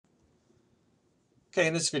Okay,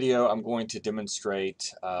 in this video I'm going to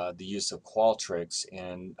demonstrate the use of Qualtrics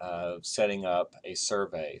in setting up a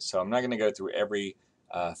survey. So I'm not going to go through every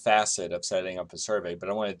facet of setting up a survey, but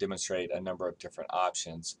I want to demonstrate a number of different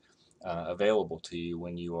options available to you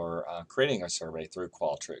when you are creating a survey through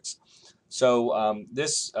Qualtrics. So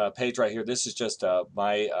this page right here, this is just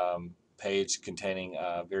my page containing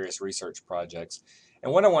various research projects.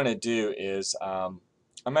 And what I want to do is I'm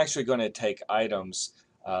actually going to take items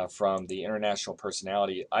from the International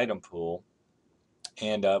Personality Item Pool,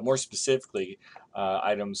 and more specifically,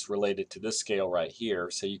 items related to this scale right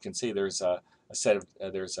here. So you can see there's a set of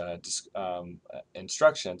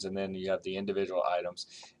instructions, and then you have the individual items.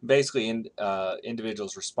 Basically,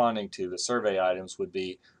 individuals responding to the survey items would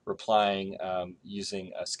be replying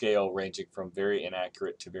using a scale ranging from very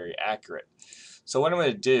inaccurate to very accurate. So what I'm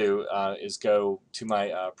going to do is go to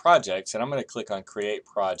my projects, and I'm going to click on Create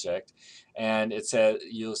Project, and it says,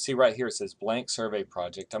 you'll see right here it says Blank Survey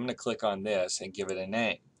Project. I'm going to click on this and give it a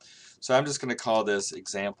name. So I'm just going to call this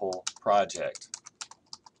Example Project.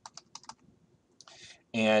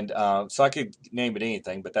 And so I could name it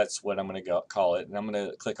anything, but that's what I'm going to call it. And I'm going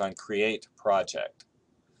to click on Create Project.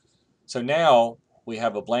 So now we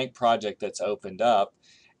have a blank project that's opened up,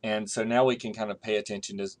 and so now we can kind of pay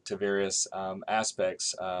attention to various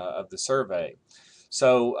aspects of the survey.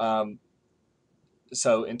 So,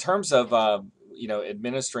 so in terms of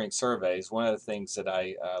administering surveys, one of the things that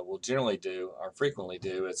I will generally do or frequently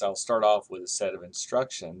do is I'll start off with a set of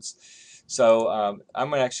instructions. So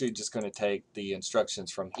I'm actually just going to take the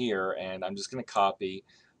instructions from here, and I'm just going to copy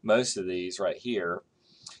most of these right here.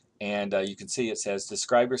 And you can see it says,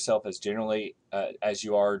 describe yourself as generally as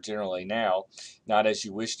you are generally now, not as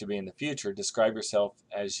you wish to be in the future. Describe yourself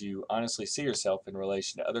as you honestly see yourself in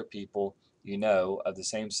relation to other people you know of the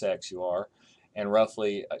same sex you are and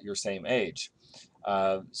roughly your same age.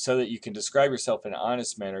 So that you can describe yourself in an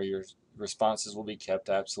honest manner, your responses will be kept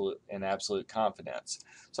in absolute confidence.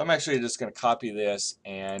 So I'm actually just going to copy this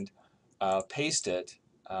and paste it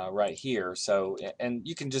right here. So, and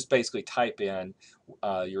you can just basically type in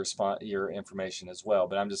your information as well,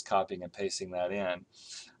 but I'm just copying and pasting that in.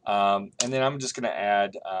 And then I'm just going to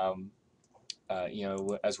add,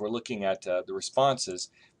 as we're looking at the responses,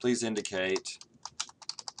 please indicate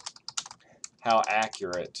how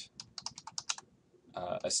accurate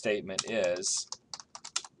a statement is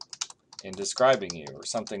in describing you, or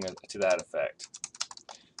something to that effect.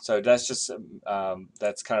 So that's just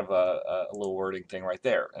that's kind of a little wording thing right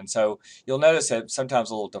there. And so you'll notice that sometimes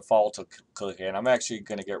a little default will click in. I'm actually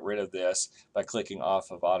going to get rid of this by clicking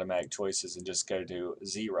off of automatic choices and just go to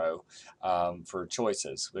 0 for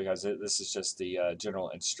choices, because this is just the general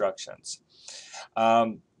instructions.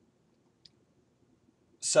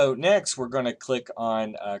 So next we're going to click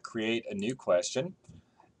on create a new question.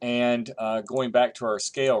 And going back to our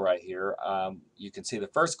scale right here, you can see the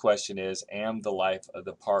first question is, am the life of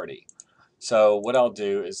the party? So what I'll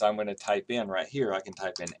do is I'm going to type in right here, I can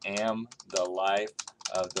type in am the life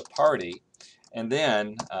of the party, and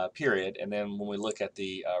then period. And then when we look at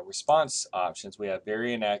the response options, we have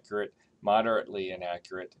very inaccurate, moderately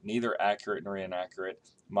inaccurate, neither accurate nor inaccurate,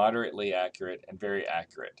 moderately accurate, and very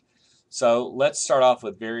accurate. So let's start off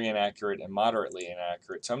with very inaccurate and moderately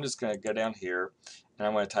inaccurate. So I'm just going to go down here, and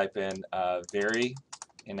I'm going to type in very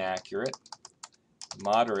inaccurate,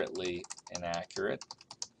 moderately inaccurate.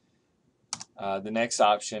 The next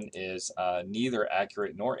option is neither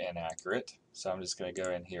accurate nor inaccurate. So I'm just going to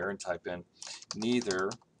go in here and type in neither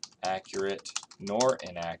accurate nor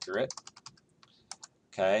inaccurate.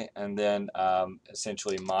 Okay, and then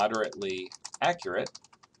essentially moderately accurate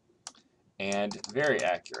and very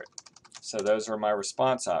accurate. So those are my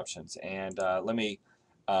response options. And let me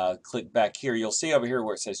click back here. You'll see over here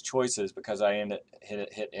where it says choices, because I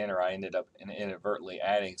hit enter, I ended up inadvertently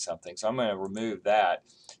adding something. So I'm going to remove that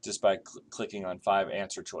just by clicking on 5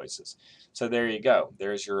 answer choices. So there you go.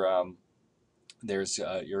 There's your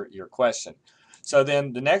question. So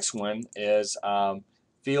then the next one is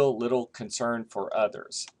feel little concern for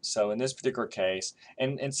others. So in this particular case,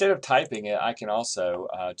 and instead of typing it, I can also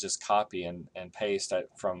just copy and paste that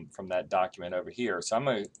from that document over here. So I'm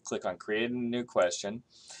going to click on create a new question,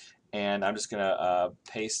 and I'm just going to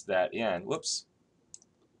paste that in. Whoops.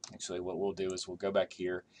 Actually, what we'll do is we'll go back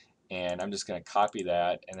here, and I'm just going to copy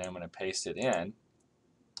that, and then I'm going to paste it in.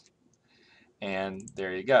 And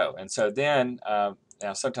there you go. And so then,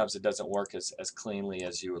 now sometimes it doesn't work as cleanly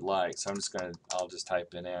as you would like. So I'll just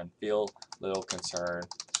type it in, feel little concern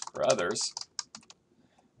for others.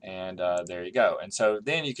 And there you go. And so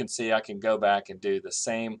then you can see I can go back and do the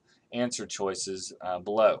same answer choices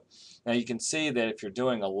below. Now you can see that if you're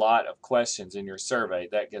doing a lot of questions in your survey,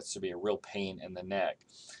 that gets to be a real pain in the neck.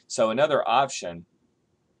 So another option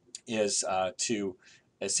is to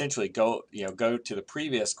essentially go to the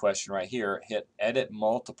previous question right here, hit edit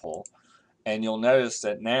multiple, and you'll notice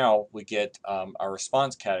that now we get our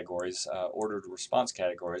response categories, ordered response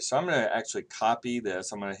categories. So I'm going to actually copy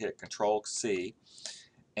this. I'm going to hit Control C,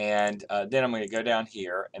 and then I'm going to go down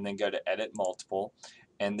here and then go to edit multiple,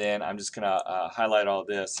 and then I'm just going to highlight all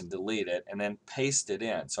this and delete it and then paste it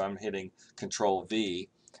in. So I'm hitting Control V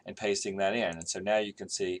and pasting that in, and so now you can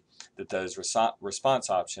see that those response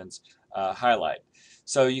options highlight.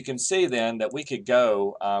 So you can see then that we could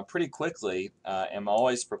go pretty quickly. Am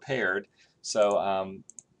always prepared. So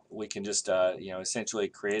we can just essentially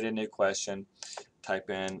create a new question, type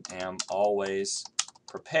in am always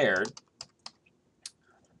prepared,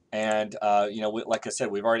 and like I said,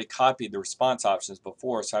 we've already copied the response options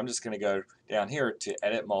before, so I'm just going to go down here to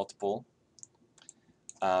edit multiple,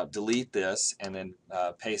 delete this, and then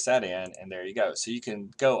paste that in, and there you go. So you can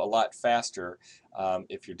go a lot faster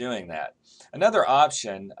if you're doing that. Another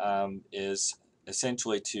option is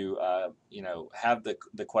essentially to have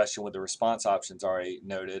the question with the response options already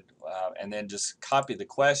noted, and then just copy the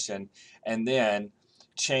question and then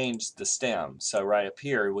change the stem. So right up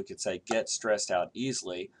here we could say get stressed out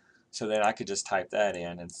easily. So then I could just type that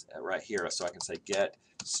in and right here, so I can say get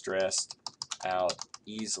stressed out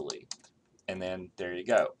easily. And then there you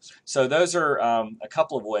go. So those are a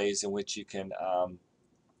couple of ways in which you can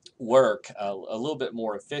work a little bit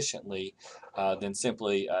more efficiently than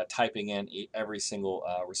simply typing in every single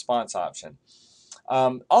response option.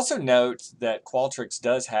 Also note that Qualtrics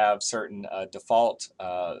does have certain default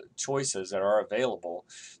choices that are available.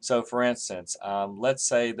 So for instance, let's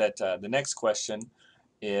say that the next question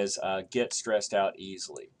is get stressed out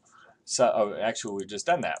easily. So actually we've just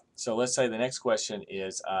done that. So let's say the next question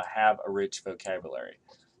is have a rich vocabulary.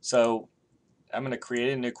 So I'm going to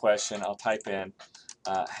create a new question. I'll type in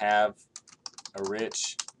have a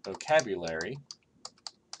rich vocabulary.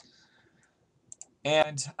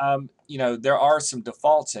 And there are some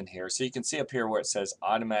defaults in here. So you can see up here where it says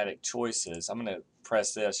automatic choices. I'm going to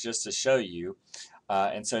press this just to show you.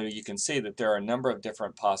 And so you can see that there are a number of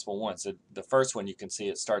different possible ones. The first one you can see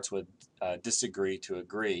it starts with disagree to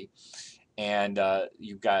agree. And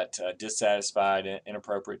you've got dissatisfied,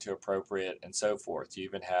 inappropriate to appropriate, and so forth. You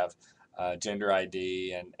even have gender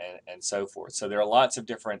ID and so forth. So there are lots of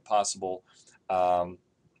different possible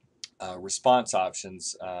response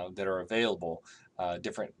options that are available,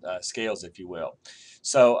 different scales, if you will.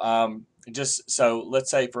 So so let's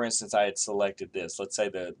say, for instance, I had selected this. Let's say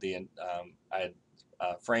I had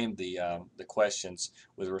framed the questions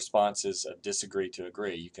with responses of disagree to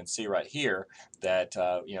agree. You can see right here that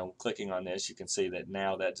clicking on this, you can see that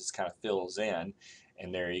now that just kind of fills in,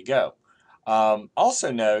 and there you go.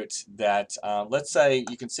 Also note that let's say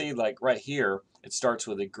you can see like right here it starts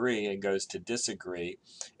with agree and goes to disagree,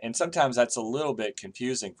 and sometimes that's a little bit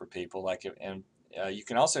confusing for people. You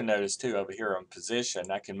can also notice too over here on position,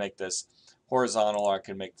 I can make this horizontal or I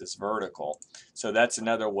can make this vertical. So that's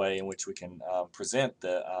another way in which we can present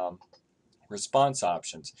the response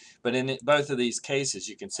options. But in both of these cases,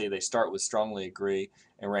 you can see they start with strongly agree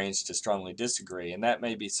and range to strongly disagree, and that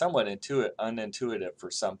may be somewhat unintuitive for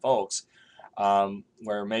some folks,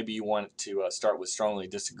 where maybe you want to start with strongly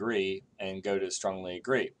disagree and go to strongly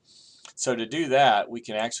agree. So to do that, we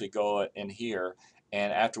can actually go in here,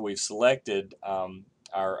 and after we've selected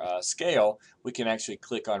our scale, we can actually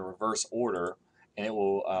click on reverse order, and it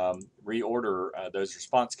will reorder those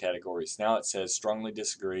response categories. Now it says strongly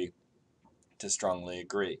disagree to strongly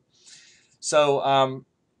agree. So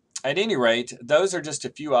at any rate, those are just a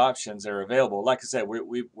few options that are available. Like I said,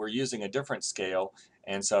 we're using a different scale,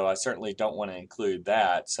 and so I certainly don't want to include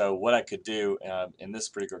that. So what I could do in this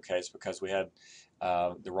particular case, because we had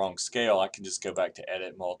the wrong scale, I can just go back to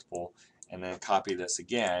edit multiple and then copy this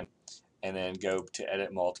again, and then go to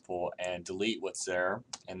edit multiple and delete what's there,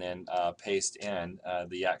 and then paste in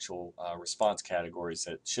the actual response categories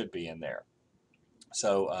that should be in there.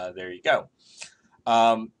 So there you go.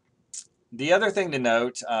 The other thing to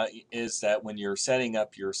note is that when you're setting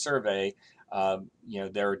up your survey,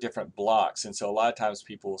 there are different blocks, and so a lot of times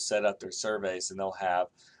people will set up their surveys and they'll have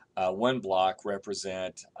one block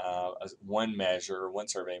represent one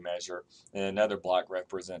survey measure, and another block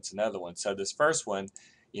represents another one. So this first one,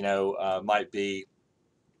 might be,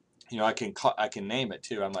 I can name it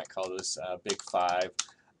too. I might call this Big Five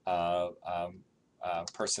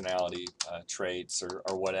personality traits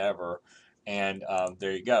or whatever. And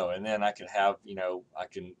there you go. And then I can have,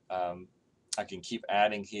 I can keep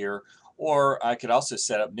adding here, or I could also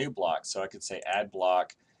set up new blocks. So I could say add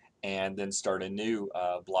block and then start a new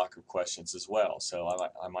block of questions as well. So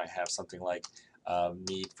I might have something like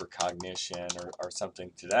need for cognition or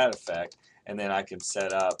something to that effect, and then I can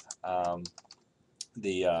set up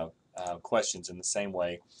the questions in the same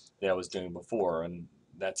way that I was doing before, and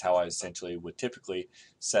that's how I essentially would typically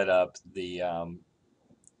set up the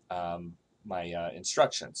my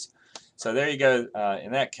instructions. So there you go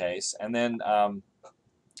in that case, and then a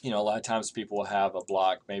lot of times people will have a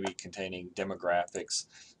block maybe containing demographics.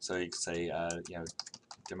 So you could say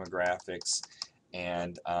demographics,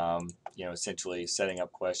 and essentially setting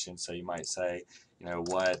up questions. So you might say,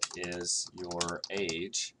 what is your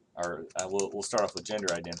age? Or we'll start off with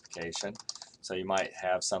gender identification. So you might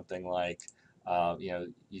have something like,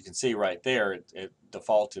 you can see right there it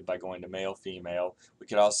defaulted by going to male, female. We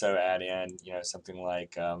could also add in, something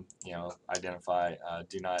like, identify,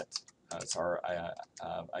 do not, sorry,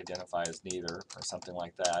 identify as neither, or something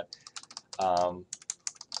like that.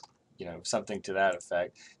 Something to that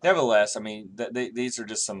effect. Nevertheless, I mean, these are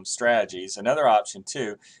just some strategies. Another option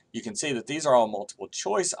too, you can see that these are all multiple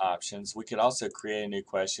choice options. We could also create a new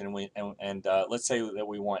question, and let's say that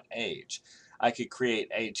we want age. I could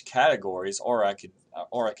create age categories, or I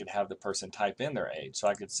could have the person type in their age. So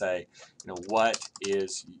I could say, what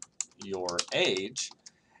is your age?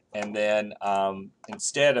 And then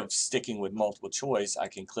instead of sticking with multiple choice, I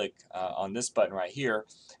can click on this button right here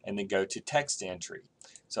and then go to text entry.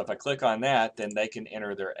 So if I click on that, then they can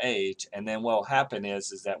enter their age, and then what will happen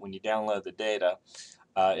is that when you download the data,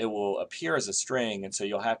 it will appear as a string, and so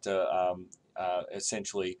you'll have to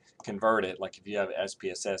essentially convert it. Like if you have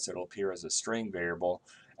SPSS, it'll appear as a string variable,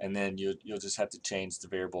 and then you'll just have to change the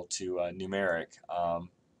variable to numeric.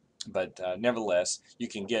 But nevertheless, you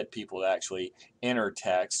can get people to actually enter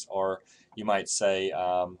text, or you might say,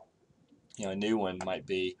 a new one might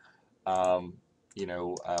be,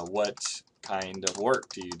 what kind of work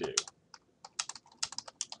do you do?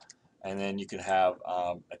 And then you could have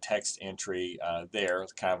a text entry there,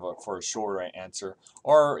 kind of for a shorter answer.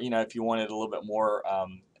 Or, if you wanted a little bit more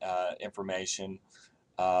information,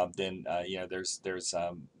 then there's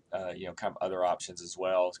kind of other options as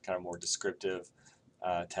well, kind of more descriptive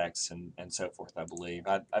text and so forth. I believe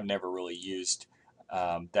I've never really used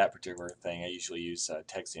that particular thing. I usually use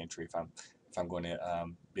text entry if I'm going to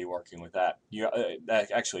be working with that.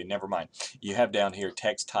 Actually, never mind. You have down here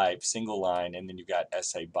text type, single line, and then you've got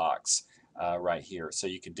essay box right here. So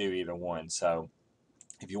you can do either one. So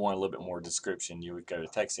if you want a little bit more description, you would go to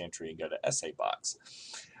text entry and go to essay box.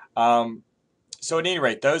 So at any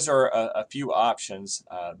rate, those are a few options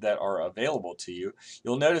that are available to you.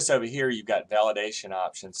 You'll notice over here you've got validation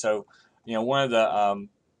options. So, one of the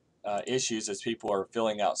issues as people are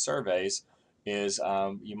filling out surveys is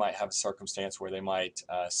you might have a circumstance where they might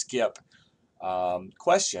skip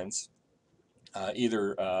questions,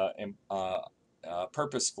 either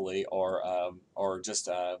purposefully or just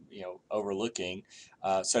overlooking.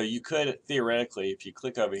 So you could theoretically, if you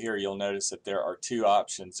click over here, you'll notice that there are two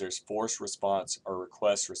options. There's force response or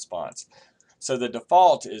request response. So the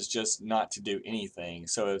default is just not to do anything.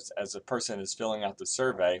 So as a person is filling out the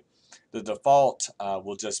survey, the default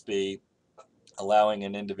will just be allowing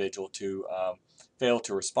an individual to fail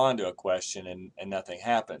to respond to a question and nothing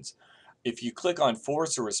happens. If you click on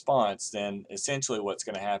force a response, then essentially what's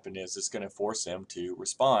going to happen is it's going to force them to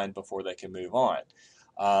respond before they can move on.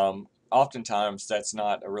 Oftentimes that's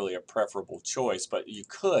not really a preferable choice, but you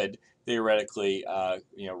could theoretically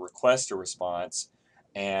request a response,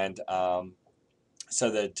 and so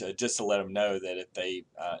that just to let them know that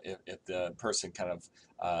if the person kind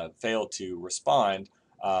of failed to respond,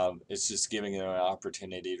 it's just giving them an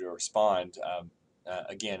opportunity to respond.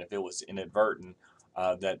 Again, if it was inadvertent,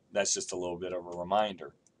 that's just a little bit of a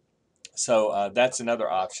reminder. So that's another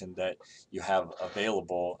option that you have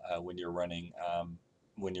available when you're running,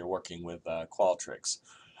 when you're working with Qualtrics.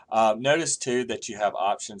 Notice too that you have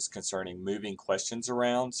options concerning moving questions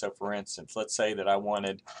around. So for instance, let's say that I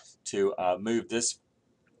wanted to move this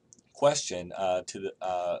question to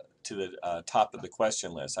the top of the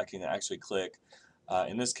question list. I can actually click,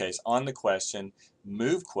 in this case, on the question,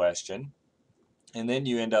 move question, and then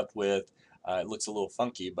you end up with, it looks a little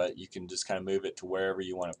funky, but you can just kind of move it to wherever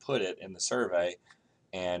you want to put it in the survey,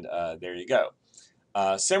 and there you go.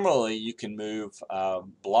 Similarly, you can move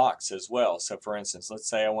blocks as well. So for instance, let's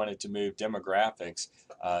say I wanted to move demographics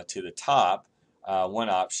to the top, one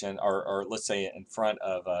option, or let's say in front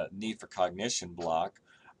of a need for cognition block,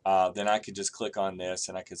 then I could just click on this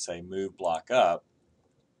and I could say move block up,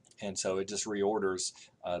 and so it just reorders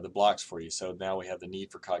the blocks for you. So now we have the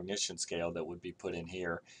need for cognition scale that would be put in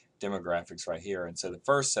here, demographics right here. And so the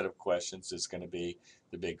first set of questions is going to be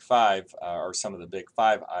the big five, or some of the big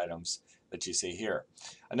five items that you see here.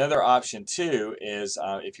 Another option too is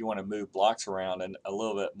if you want to move blocks around, and a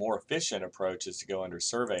little bit more efficient approach is to go under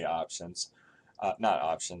survey options, not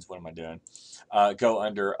options, what am I doing? Go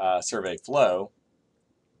under survey flow,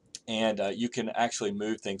 and you can actually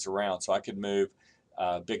move things around. So I could move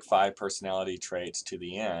big five personality traits to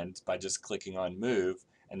the end by just clicking on move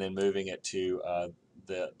and then moving it to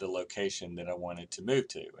the location that I wanted to move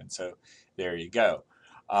to. And so there you go.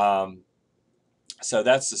 So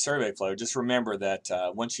that's the survey flow. Just remember that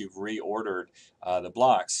once you've reordered the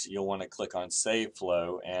blocks, you'll want to click on Save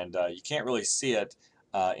Flow, and you can't really see it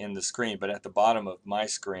in the screen, but at the bottom of my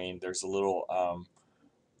screen, there's a little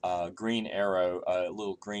green arrow, a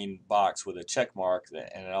little green box with a check mark,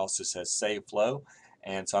 and it also says Save Flow.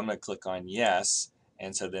 And so I'm going to click on Yes,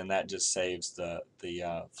 and so then that just saves the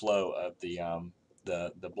flow of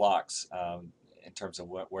the blocks in terms of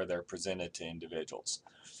where they're presented to individuals.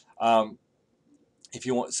 If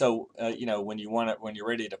you want, so you know, when you're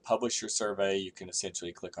ready to publish your survey, you can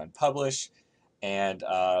essentially click on Publish, and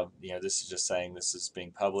you know, this is just saying this is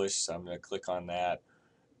being published. So I'm going to click on that,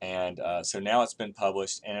 and so now it's been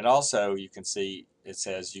published. And it also, you can see it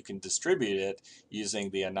says you can distribute it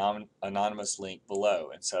using the anonymous link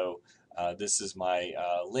below. And so this is my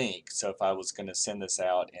link. So if I was going to send this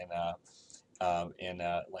out in a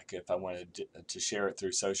like if I wanted to share it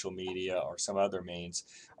through social media or some other means,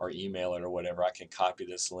 or email it or whatever, I can copy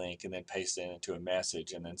this link and then paste it into a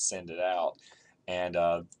message and then send it out, and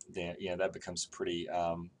then, you know, that becomes pretty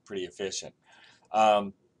efficient.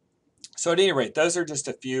 So at any rate, those are just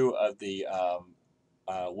a few of the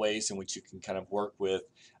ways in which you can kind of work with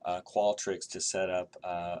Qualtrics to set up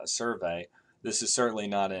a survey. This is certainly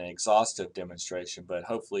not an exhaustive demonstration, but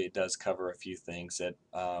hopefully it does cover a few things that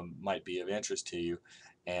might be of interest to you,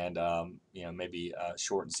 and you know, maybe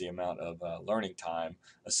shortens the amount of learning time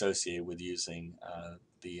associated with using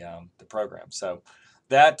the program. So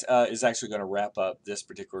that is actually going to wrap up this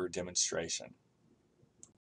particular demonstration.